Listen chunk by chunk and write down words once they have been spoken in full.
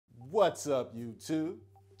What's up, YouTube?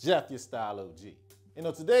 Jeff, your Style OG. And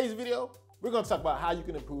on today's video, we're going to talk about how you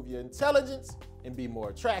can improve your intelligence and be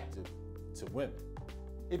more attractive to women.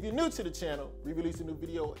 If you're new to the channel, we release a new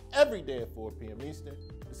video every day at 4 p.m. Eastern,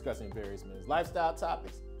 discussing various men's lifestyle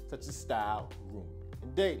topics such as style, grooming,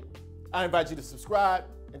 and dating. I invite you to subscribe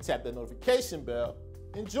and tap that notification bell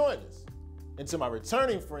and join us. And to my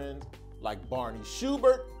returning friends like Barney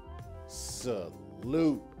Schubert,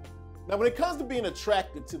 salute. Now, when it comes to being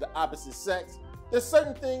attracted to the opposite sex, there's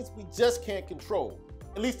certain things we just can't control,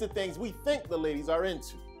 at least the things we think the ladies are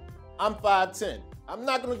into. I'm 5'10". I'm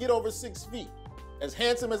not gonna get over 6 feet. As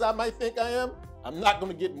handsome as I might think I am, I'm not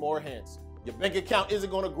gonna get more handsome. Your bank account isn't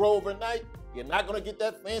gonna grow overnight. You're not gonna get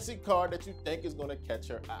that fancy car that you think is gonna catch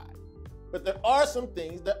your eye. But there are some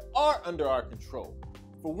things that are under our control.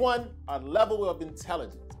 For one, our level of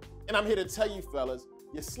intelligence. And I'm here to tell you fellas,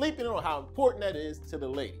 you're sleeping on how important that is to the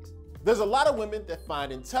ladies. There's a lot of women that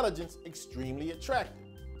find intelligence extremely attractive.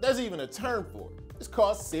 There's even a term for it. It's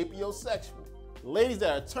called sapiosexual. Ladies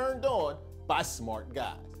that are turned on by smart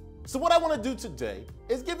guys. So what I want to do today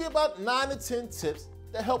is give you about 9 to 10 tips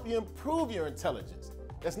that help you improve your intelligence.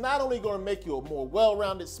 That's not only going to make you a more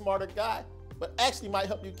well-rounded, smarter guy, but actually might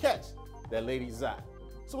help you catch that lady's eye.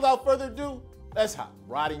 So without further ado, let's hop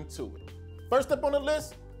right into it. First up on the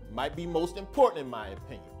list might be most important in my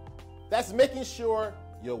opinion. That's making sure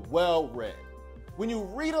you're well-read. When you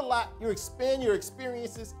read a lot, you expand your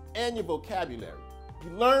experiences and your vocabulary.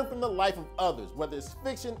 You learn from the life of others, whether it's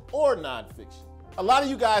fiction or nonfiction. A lot of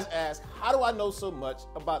you guys ask, how do I know so much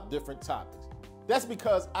about different topics? That's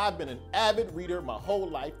because I've been an avid reader my whole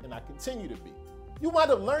life and I continue to be. You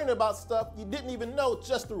wind up learning about stuff you didn't even know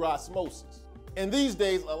just through osmosis. And these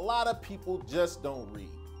days, a lot of people just don't read.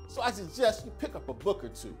 So I suggest you pick up a book or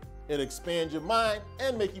two. It'll expand your mind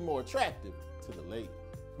and make you more attractive to the ladies.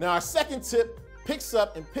 Now, our second tip picks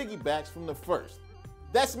up and piggybacks from the first.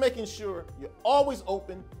 That's making sure you're always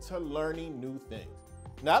open to learning new things.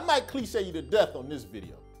 Now, I might cliche you to death on this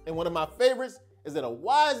video. And one of my favorites is that a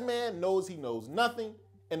wise man knows he knows nothing,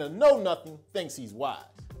 and a know-nothing thinks he's wise.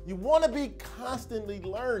 You want to be constantly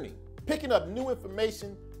learning, picking up new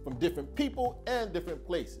information from different people and different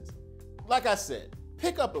places. Like I said,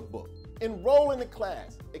 pick up a book, enroll in a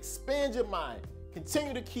class, expand your mind,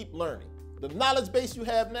 continue to keep learning. The knowledge base you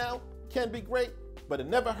have now can be great, but it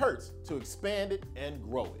never hurts to expand it and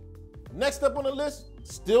grow it. Next up on the list,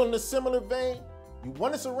 still in a similar vein, you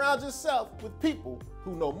want to surround yourself with people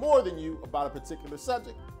who know more than you about a particular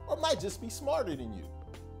subject or might just be smarter than you.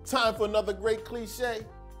 Time for another great cliche.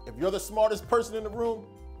 If you're the smartest person in the room,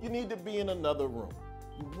 you need to be in another room.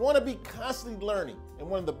 You want to be constantly learning, and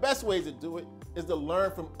one of the best ways to do it is to learn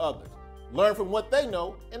from others. Learn from what they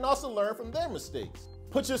know and also learn from their mistakes.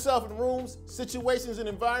 Put yourself in rooms, situations, and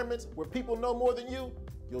environments where people know more than you.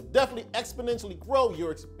 You'll definitely exponentially grow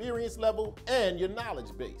your experience level and your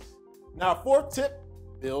knowledge base. Now, our fourth tip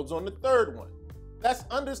builds on the third one. That's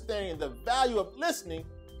understanding the value of listening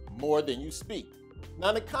more than you speak. Now,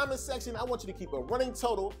 in the comment section, I want you to keep a running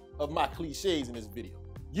total of my cliches in this video.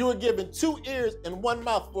 You are given 2 ears and 1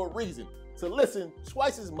 mouth for a reason, to listen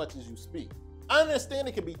twice as much as you speak. I understand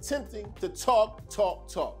it can be tempting to talk,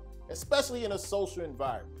 especially in a social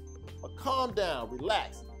environment. But calm down,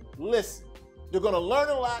 relax, listen. You're gonna learn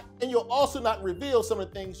a lot, and you'll also not reveal some of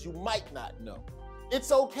the things you might not know.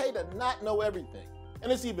 It's okay to not know everything, and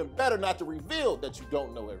it's even better not to reveal that you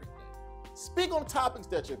don't know everything. Speak on topics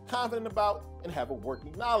that you're confident about and have a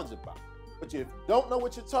working knowledge about. But if you don't know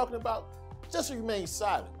what you're talking about, just remain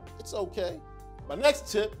silent. It's okay. My next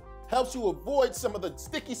tip helps you avoid some of the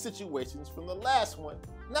sticky situations from the last one,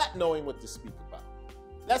 not knowing what to speak about.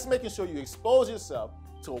 That's making sure you expose yourself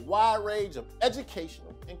to a wide range of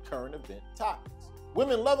educational and current event topics.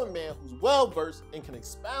 Women love a man who's well-versed and can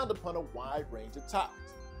expound upon a wide range of topics.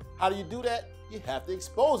 How do you do that? You have to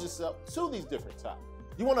expose yourself to these different topics.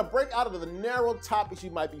 You want to break out of the narrow topics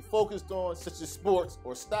you might be focused on, such as sports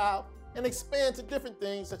or style, and expand to different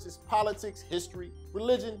things such as politics, history,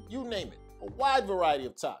 religion, you name it, a wide variety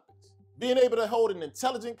of topics. Being able to hold an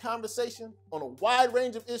intelligent conversation on a wide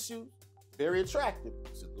range of issues, very attractive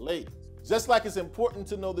to the ladies. Just like it's important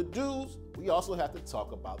to know the do's, we also have to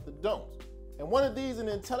talk about the don'ts. And one of these in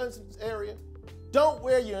the intelligence area, don't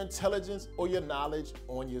wear your intelligence or your knowledge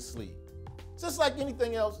on your sleeve. Just like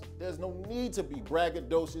anything else, there's no need to be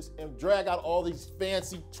braggadocious and drag out all these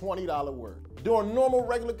fancy $20 words. During normal,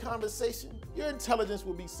 regular conversation, your intelligence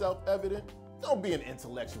will be self-evident. Don't be an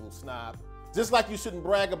intellectual snob. Just like you shouldn't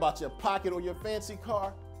brag about your pocket or your fancy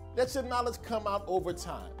car, let your knowledge come out over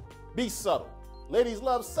time. Be subtle. Ladies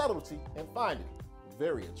love subtlety and find it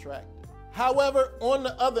very attractive. However, on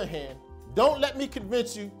the other hand, Don't let me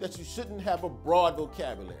convince you that you shouldn't have a broad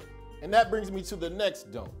vocabulary. And that brings me to the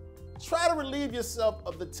next don't. Try to relieve yourself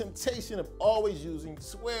of the temptation of always using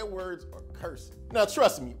swear words or cursing. Now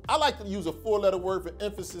trust me, I like to use a 4-letter word for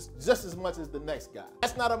emphasis just as much as the next guy.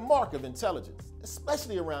 That's not a mark of intelligence,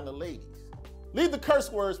 especially around the ladies. Leave the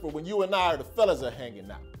curse words for when you and I or the fellas are hanging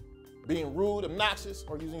out. Being rude, obnoxious,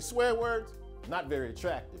 or using swear words, not very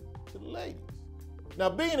attractive to the ladies. Now,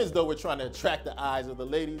 being as though we're trying to attract the eyes of the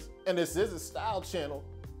ladies, and this is a style channel,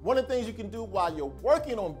 one of the things you can do while you're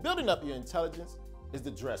working on building up your intelligence is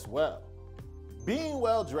to dress well. Being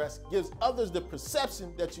well dressed gives others the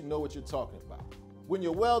perception that you know what you're talking about. When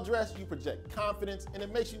you're well dressed, you project confidence and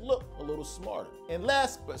it makes you look a little smarter. And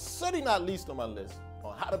last but certainly not least on my list,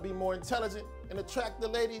 on how to be more intelligent and attract the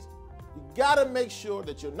ladies, you gotta make sure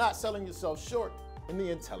that you're not selling yourself short in the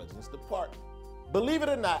intelligence department. Believe it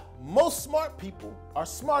or not, most smart people are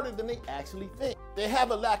smarter than they actually think. They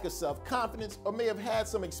have a lack of self-confidence or may have had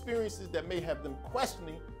some experiences that may have them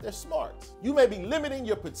questioning their smarts. You may be limiting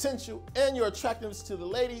your potential and your attractiveness to the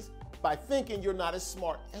ladies by thinking you're not as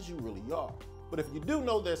smart as you really are. But if you do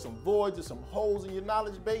know there's some voids or some holes in your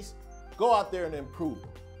knowledge base, go out there and improve them.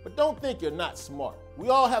 But don't think you're not smart. We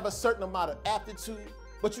all have a certain amount of aptitude,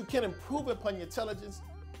 but you can improve upon your intelligence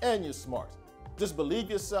and your smarts. Just believe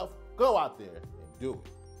yourself, go out there and do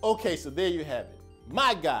it. Okay, so there you have it.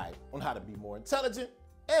 My guide on how to be more intelligent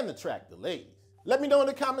and attract the ladies. Let me know in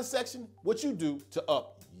the comment section what you do to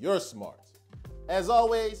up your smarts. As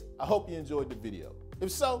always, I hope you enjoyed the video.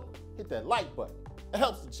 If so, hit that like button. It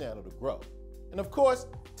helps the channel to grow. And of course,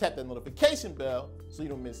 tap that notification bell so you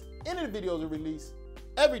don't miss any of the videos we release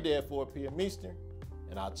every day at 4 p.m. Eastern.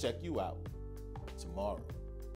 And I'll check you out tomorrow.